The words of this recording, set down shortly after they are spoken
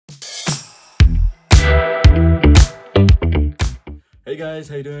Hey guys,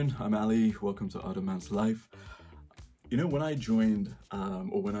 how you doing? I'm Ali. Welcome to Other Man's Life. You know, when I joined,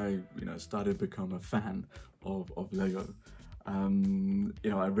 or when I, started to become a fan of Lego,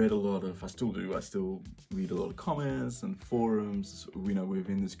 I read a lot of, I still do, I still read a lot of comments and forums,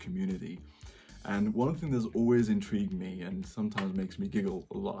 within this community. And one thing that's always intrigued me and sometimes makes me giggle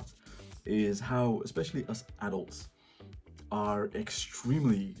a lot is how, especially us adults, are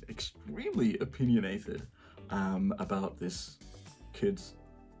extremely opinionated about this kid's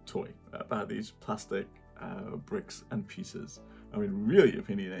toy, about these plastic bricks and pieces. I mean, really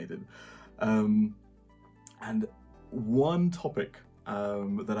opinionated. And one topic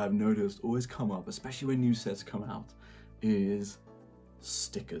that I've noticed always come up, especially when new sets come out, is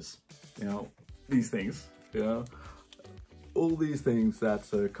stickers. These things, all these things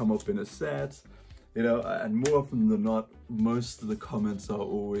that come up in a set, and more often than not, most of the comments are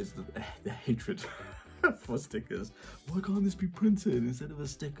always the hatred for stickers. Why can't this be printed instead of a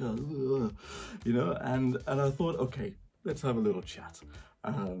sticker? Ugh. And I thought, okay, let's have a little chat.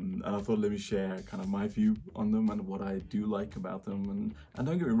 And I thought, let me share kind of my view on them and what I do like about them. And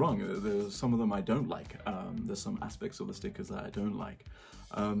don't get me wrong, there's some of them I don't like. There's some aspects of the stickers that I don't like.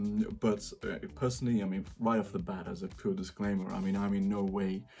 But personally, I mean, right off the bat, as a pure disclaimer, I'm in no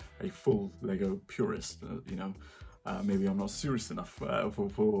way a full Lego purist. Maybe I'm not serious enough for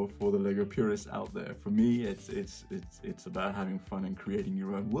the Lego purists out there. For me, it's about having fun and creating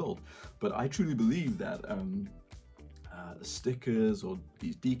your own world. But I truly believe that stickers or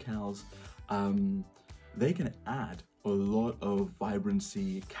these decals, they can add a lot of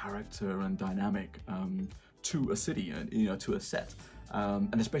vibrancy, character, and dynamic to a city, to a set.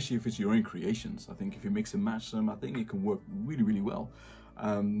 And especially if it's your own creations. I think if you mix and match them, I think it can work really well.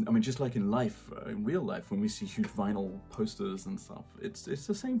 Just like in life, in real life, when we see huge vinyl posters and stuff, it's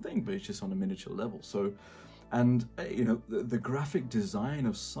the same thing, but it's just on a miniature level. So, and the graphic design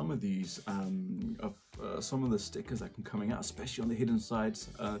of some of these, some of the stickers that can coming out, especially on the Hidden Sides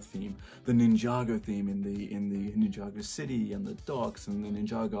theme, the Ninjago theme in the Ninjago City and the docks and the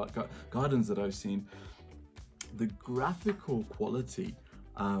Ninjago gardens that I've seen. The graphical quality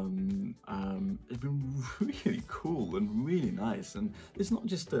has been really cool and really nice, and it's not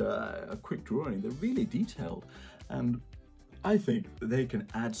just a quick drawing, they're really detailed, and I think they can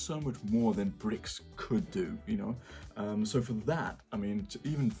add so much more than bricks could do, so for that,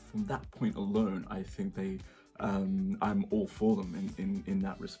 even from that point alone, I think I'm all for them in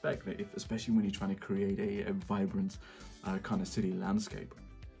that respect, especially when you're trying to create a vibrant kind of city landscape.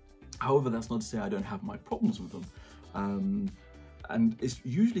 However, that's not to say I don't have my problems with them. And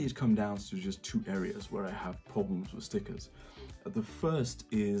it comes down to just two areas where I have problems with stickers. The first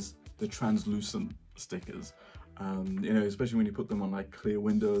is the translucent stickers. Especially when you put them on like clear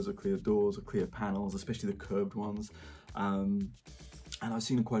windows or clear doors or clear panels, especially the curved ones. And I've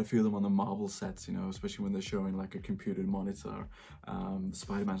seen quite a few of them on the Marvel sets, especially when they're showing like a computed monitor.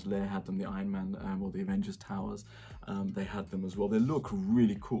 Spider-Man's lair had them, the Iron Man or the Avengers Towers, they had them as well. They look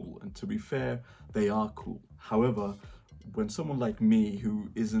really cool, and to be fair, they are cool. However, when someone like me, who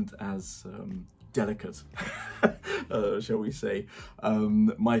isn't as delicate, shall we say,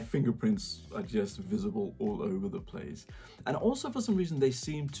 my fingerprints are just visible all over the place. And also for some reason, they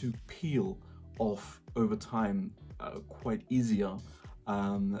seem to peel off over time quite easier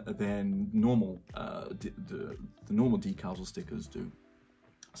than normal, the normal decals or stickers do.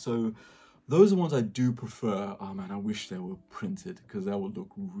 So those are ones I do prefer. Oh man, I wish they were printed because that would look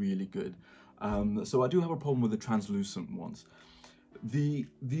really good. So I do have a problem with the translucent ones. The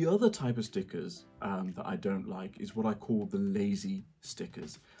other type of stickers that I don't like is what I call the lazy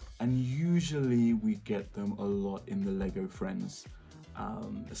stickers. And usually we get them a lot in the Lego Friends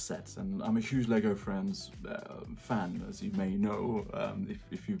sets, and I'm a huge Lego Friends fan, as you may know,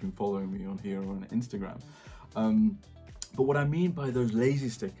 if you've been following me on here or on Instagram. But what I mean by those lazy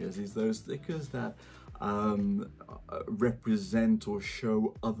stickers is those stickers that represent or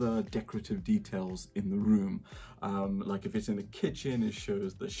show other decorative details in the room. Like if it's in the kitchen, it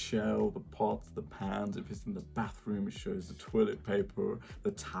shows the shell, the pots, the pans. If it's in the bathroom, it shows the toilet paper,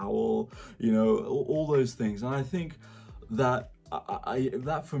 the towel, all those things. And I think that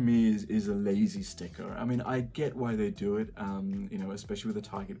that for me is a lazy sticker. I get why they do it, especially with the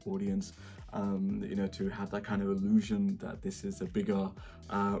target audience, to have that kind of illusion that this is a bigger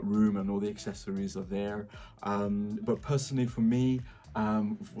room and all the accessories are there. But personally for me,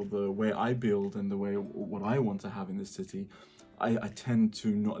 for the way I build and the way what I want to have in this city, I tend to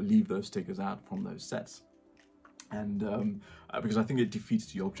not leave those stickers out from those sets. And because I think it defeats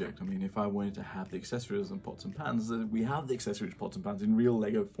the object. I mean, if I wanted to have the accessories and pots and pans, we have the accessories, pots and pans in real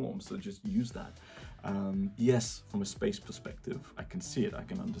Lego form, so just use that. Yes, from a space perspective, I can see it, I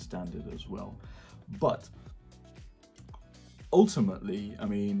can understand it as well. But ultimately, I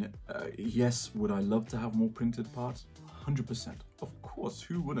mean, yes, would I love to have more printed parts? 100%. Of course,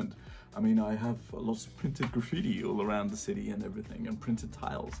 who wouldn't? I mean, I have lots of printed graffiti all around the city and everything, and printed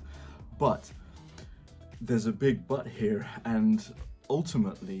tiles. But there's a big but here, and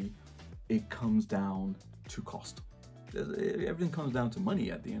ultimately, it comes down to cost. Everything comes down to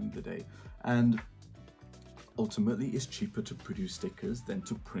money at the end of the day. And ultimately, it's cheaper to produce stickers than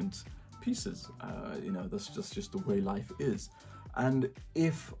to print pieces. You know, that's just the way life is. And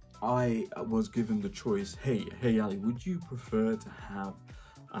if I was given the choice, hey Ali, would you prefer to have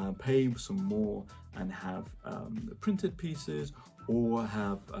pay some more and have printed pieces, or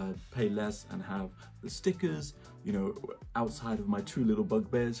have pay less and have the stickers, you know, outside of my two little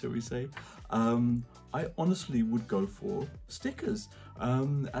bugbears, shall we say? I honestly would go for stickers.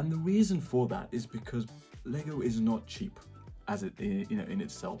 And the reason for that is because Lego is not cheap as it, you know, in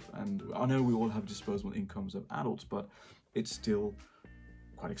itself. And I know we all have disposable incomes of adults, but it's still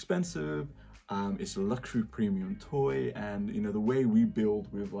quite expensive. It's a luxury premium toy, and you know, the way we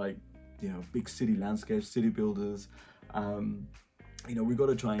build with, like, you know, big city landscapes, city builders, you know, we've got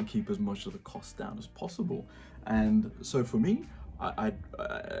to try and keep as much of the cost down as possible. And so for me,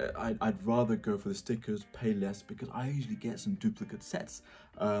 I'd rather go for the stickers, pay less, because I usually get some duplicate sets,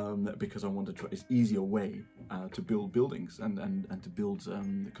 because I want to try, it's an easier way to build buildings and to build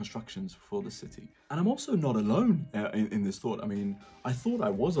constructions for the city. And I'm also not alone in this thought. I mean, I thought I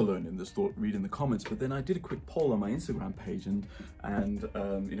was alone in this thought reading the comments, but then I did a quick poll on my Instagram page and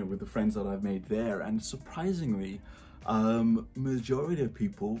you know, with the friends that I've made there, and surprisingly, majority of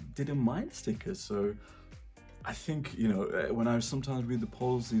people didn't mind stickers. So I think, you know, when I sometimes read the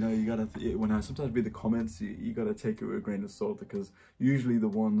polls, you know, you gotta, when I sometimes read the comments, you gotta take it with a grain of salt, because usually the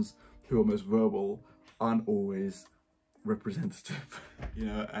ones who are most verbal aren't always representative, you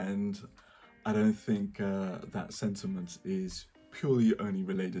know, and I don't think that sentiment is purely only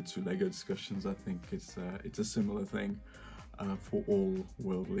related to Lego discussions. I think it's a similar thing for all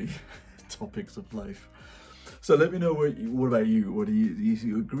worldly topics of life. So let me know what about you? What do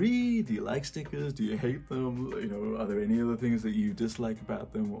you agree? Do you like stickers? Do you hate them? You know, are there any other things that you dislike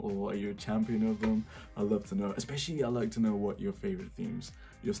about them, or are you a champion of them? I'd love to know. Especially, I'd like to know what your favorite themes,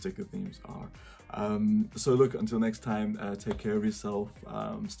 your sticker themes are. So look, until next time, take care of yourself,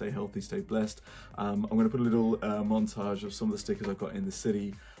 stay healthy, stay blessed. I'm going to put a little montage of some of the stickers I've got in the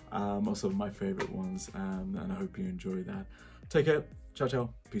city, or some of my favorite ones, and I hope you enjoy that. Take care. Ciao, ciao.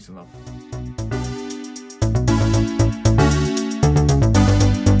 Peace and love.